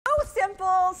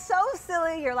simple, so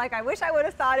silly. You're like, I wish I would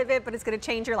have thought of it, but it's going to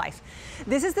change your life.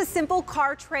 This is the Simple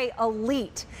Car Tray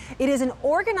Elite. It is an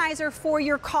organizer for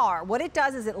your car. What it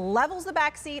does is it levels the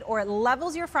back seat or it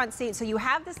levels your front seat, so you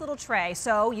have this little tray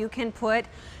so you can put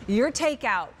your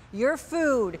takeout, your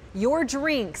food, your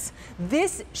drinks.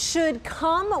 This should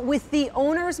come with the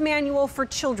owner's manual for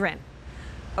children.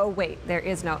 Oh wait, there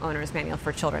is no owner's manual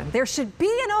for children. There should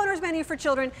be an owner's manual for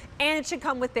children, and it should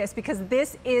come with this because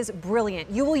this is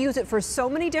brilliant. You will use it for so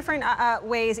many different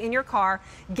ways in your car.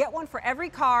 Get one for every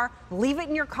car, leave it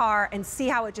in your car, and see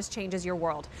how it just changes your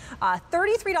world.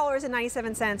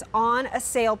 $33.97 on a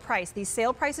sale price. These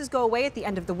sale prices go away at the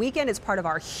end of the weekend. It's part of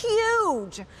our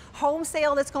huge home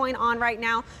sale that's going on right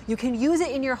now. You can use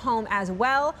it in your home as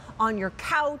well, on your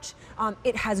couch.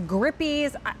 It has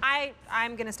grippies.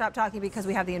 I'm going to stop talking because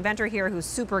we have the inventor here who's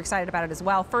super excited about it as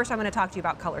well. First, I'm going to talk to you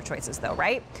about color choices though,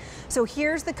 right? So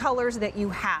here's the colors that you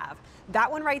have. That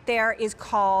one right there is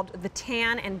called the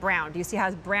tan and brown. Do you see how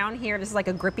it's brown here? This is like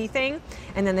a grippy thing.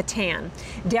 And then the tan.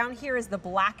 Down here is the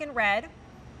black and red.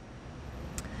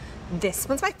 This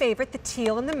one's my favorite, the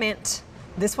teal and the mint.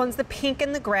 This one's the pink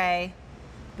and the gray.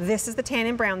 This is the tan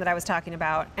and brown that I was talking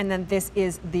about. And then this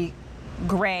is the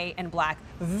gray and black.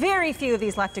 Very few of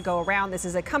these left to go around. This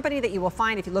is a company that you will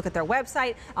find if you look at their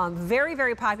website. Very,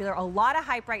 very popular. A lot of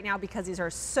hype right now because these are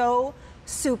so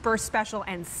super special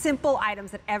and simple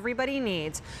items that everybody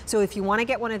needs. So if you want to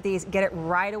get one of these, get it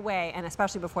right away, and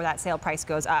especially before that sale price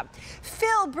goes up.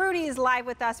 Phil Bruni is live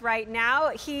with us right now.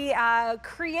 He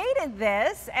created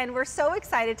this, and we're so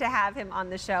excited to have him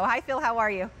on the show. Hi, Phil. How are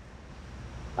you?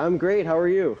 I'm great. How are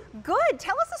you? Good.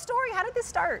 Tell us the story. How did this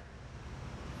start?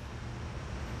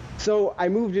 So I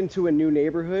moved into a new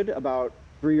neighborhood about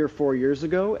 3 or 4 years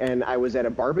ago, and I was at a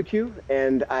barbecue,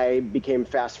 and I became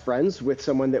fast friends with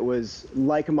someone that was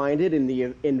like-minded in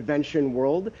the invention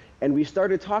world, and we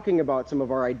started talking about some of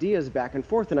our ideas back and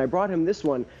forth, and I brought him this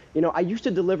one. You know, I used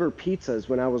to deliver pizzas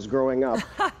when I was growing up,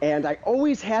 and I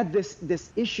always had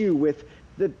this issue with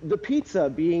the pizza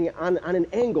being on an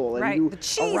angle, and you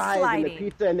arrive in the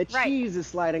pizza and the cheese is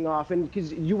sliding off, and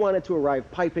because you want it to arrive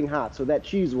piping hot so that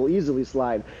cheese will easily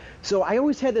slide. So I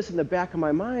always had this in the back of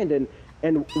my mind,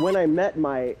 and when I met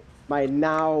my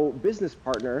now business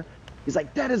partner, he's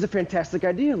like, that is a fantastic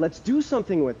idea, let's do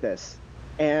something with this.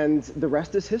 And the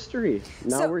rest is history.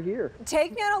 Now we're here.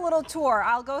 Take me on a little tour.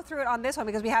 I'll go through it on this one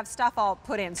because we have stuff all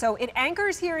put in. So it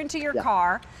anchors here into your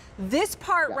car. This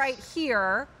part right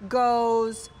here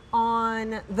goes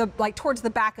on the, like towards the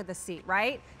back of the seat,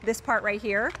 right? This part right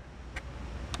here?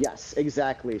 Yes,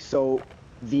 exactly. So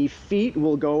the feet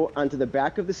will go onto the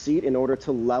back of the seat in order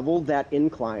to level that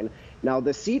incline. Now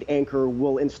the seat anchor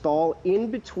will install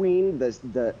in between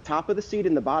the top of the seat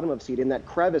and the bottom of the seat in that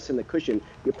crevice in the cushion.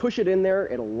 You push it in there,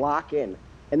 it'll lock in.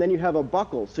 And then you have a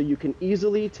buckle so you can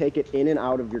easily take it in and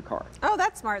out of your car. Oh,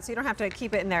 that's smart, so you don't have to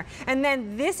keep it in there. And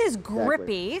then this is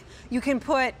grippy. Exactly. You can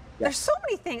put, there's so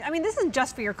many things. I mean, this isn't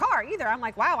just for your car either. I'm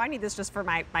like, wow, I need this just for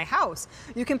my house.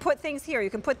 You can put things here,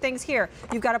 you can put things here.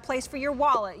 You've got a place for your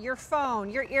wallet, your phone,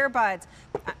 your earbuds.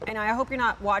 And I hope you're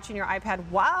not watching your iPad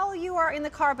while you are in the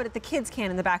car, but the kids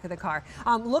can in the back of the car.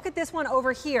 Look at this one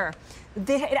over here.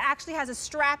 It actually has a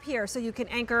strap here so you can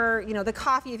anchor, you know, the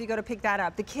coffee if you go to pick that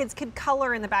up. The kids can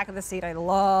color in the back of the seat. I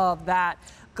love that.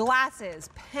 Glasses,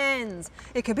 pens,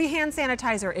 it could be hand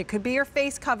sanitizer, it could be your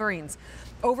face coverings.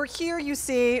 Over here you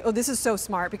see, oh, this is so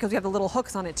smart because we have the little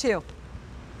hooks on it too.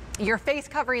 Your face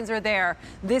coverings are there.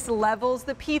 This levels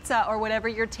the pizza or whatever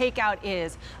your takeout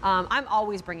is. I'm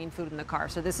always bringing food in the car,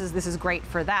 so this is great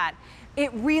for that. It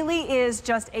really is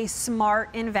just a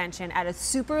smart invention at a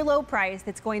super low price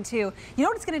that's going to, you know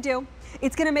what it's going to do?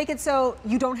 It's going to make it so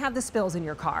you don't have the spills in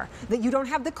your car, that you don't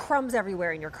have the crumbs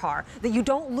everywhere in your car, that you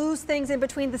don't lose things in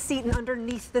between the seat and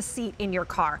underneath the seat in your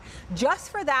car.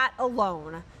 Just for that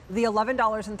alone, the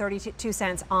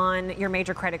 $11.32 on your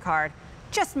major credit card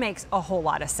just makes a whole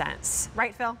lot of sense.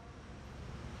 Right, Phil?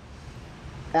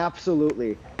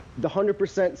 Absolutely. The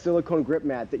 100% silicone grip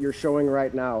mat that you're showing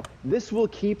right now, this will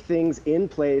keep things in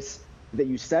place that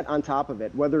you set on top of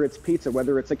it, whether it's pizza,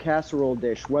 whether it's a casserole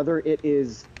dish, whether it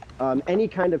is any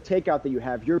kind of takeout that you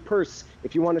have, your purse,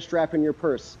 if you want to strap in your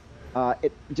purse.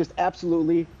 It just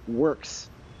absolutely works.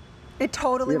 It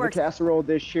totally works. We have a casserole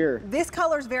dish here. This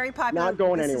color is very popular. Not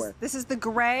going anywhere. This is the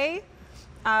gray.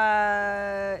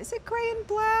 Is it gray and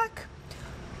black?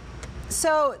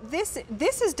 So this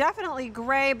is definitely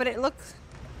gray, but it looks,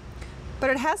 but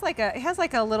it has like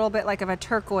a little bit like of a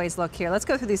turquoise look here. Let's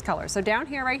go through these colors. So down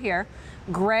here, right here,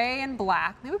 gray and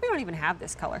black. Maybe we don't even have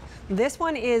this color. This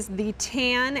one is the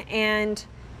tan and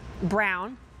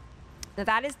brown. Now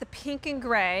that is the pink and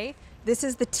gray. This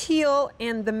is the teal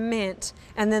and the mint,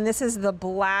 and then this is the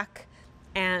black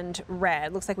and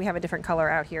red. Looks like we have a different color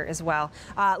out here as well.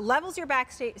 Levels your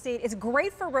back seat. It's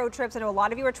great for road trips. I know a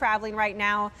lot of you are traveling right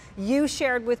now. You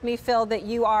shared with me, Phil, that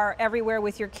you are everywhere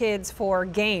with your kids for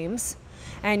games,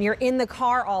 and you're in the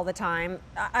car all the time.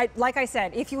 Like I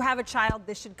said, if you have a child,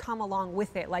 this should come along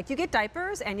with it. Like, you get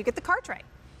diapers and you get the car tray.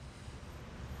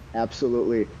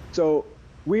 Absolutely. So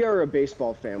we are a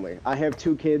baseball family. I have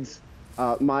 2 kids.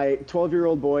 My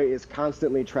 12-year-old boy is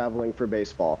constantly traveling for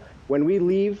baseball. When we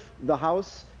leave the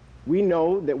house, we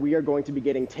know that we are going to be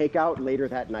getting takeout later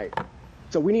that night.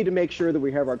 So we need to make sure that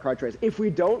we have our car trays. If we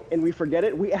don't and we forget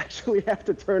it, we actually have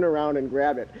to turn around and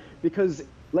grab it. Because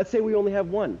let's say we only have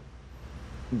one.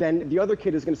 Then the other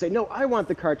kid is going to say, no, I want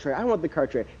the car tray. I want the car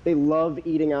tray. They love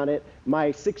eating on it. My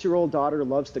 6-year-old daughter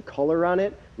loves to color on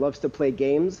it, loves to play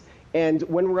games. And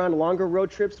when we're on longer road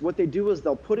trips, what they do is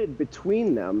they'll put it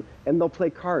between them and they'll play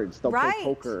cards. They'll play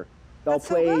poker. They'll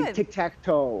play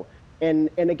tic-tac-toe. And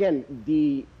again,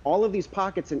 all of these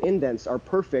pockets and indents are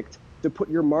perfect to put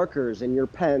your markers and your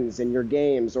pens and your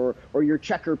games or your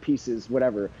checker pieces,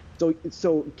 whatever.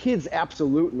 So kids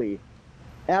absolutely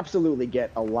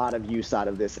get a lot of use out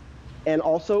of this. And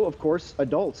also, of course,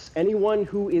 adults. Anyone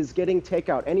who is getting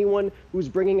takeout, anyone who's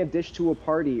bringing a dish to a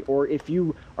party, or if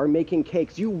you are making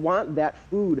cakes, you want that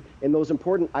food and those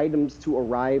important items to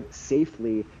arrive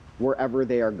safely wherever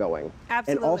they are going.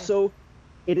 Absolutely. And also,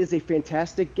 it is a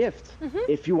fantastic gift.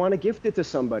 If you want to gift it to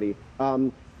somebody.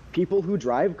 People who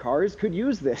drive cars could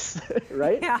use this,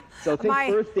 right? Yeah. So think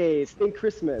birthdays, think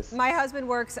Christmas. My husband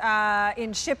works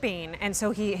in shipping, and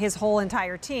so his whole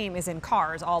entire team is in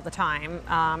cars all the time,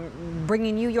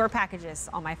 bringing you your packages,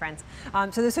 all my friends.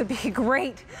 So this would be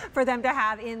great for them to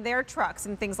have in their trucks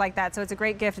and things like that. So it's a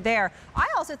great gift there. I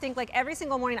also think, like, every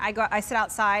single morning I sit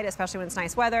outside, especially when it's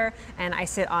nice weather, and I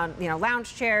sit on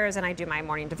lounge chairs and I do my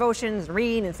morning devotions,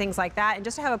 read and things like that, and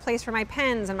just to have a place for my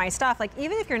pens and my stuff. Like,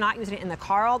 even if you're not using it in the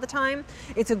car all the time,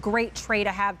 it's a great tray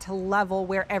to have to level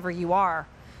wherever you are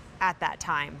at that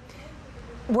time.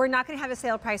 We're not going to have a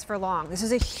sale price for long. This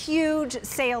is a huge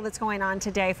sale that's going on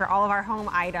today for all of our home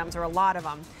items, or a lot of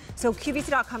them. So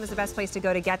QVC.com is the best place to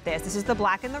go to get this. This is the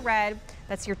black and the red.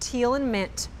 That's your teal and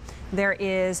mint. There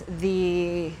is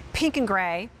the pink and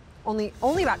gray. Only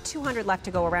about 200 left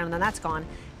to go around, and then that's gone.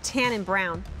 Tan and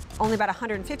brown. Only about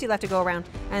 150 left to go around,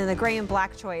 and the gray and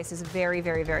black choice is very,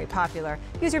 very, very popular.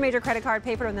 Use your major credit card,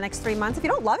 pay for it in the next 3 months. If you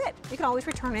don't love it, you can always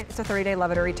return it. It's a 30-day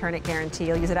love it or return it guarantee.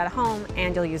 You'll use it at home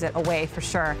and you'll use it away for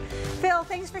sure. Phil,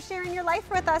 thanks for sharing your life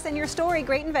with us and your story.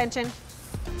 Great invention.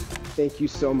 Thank you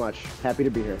so much. Happy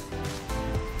to be here.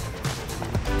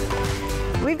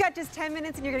 We've got just 10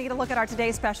 minutes and you're going to get a look at our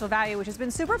today's special value, which has been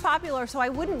super popular, so I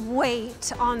wouldn't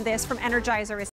wait on this from Energizer.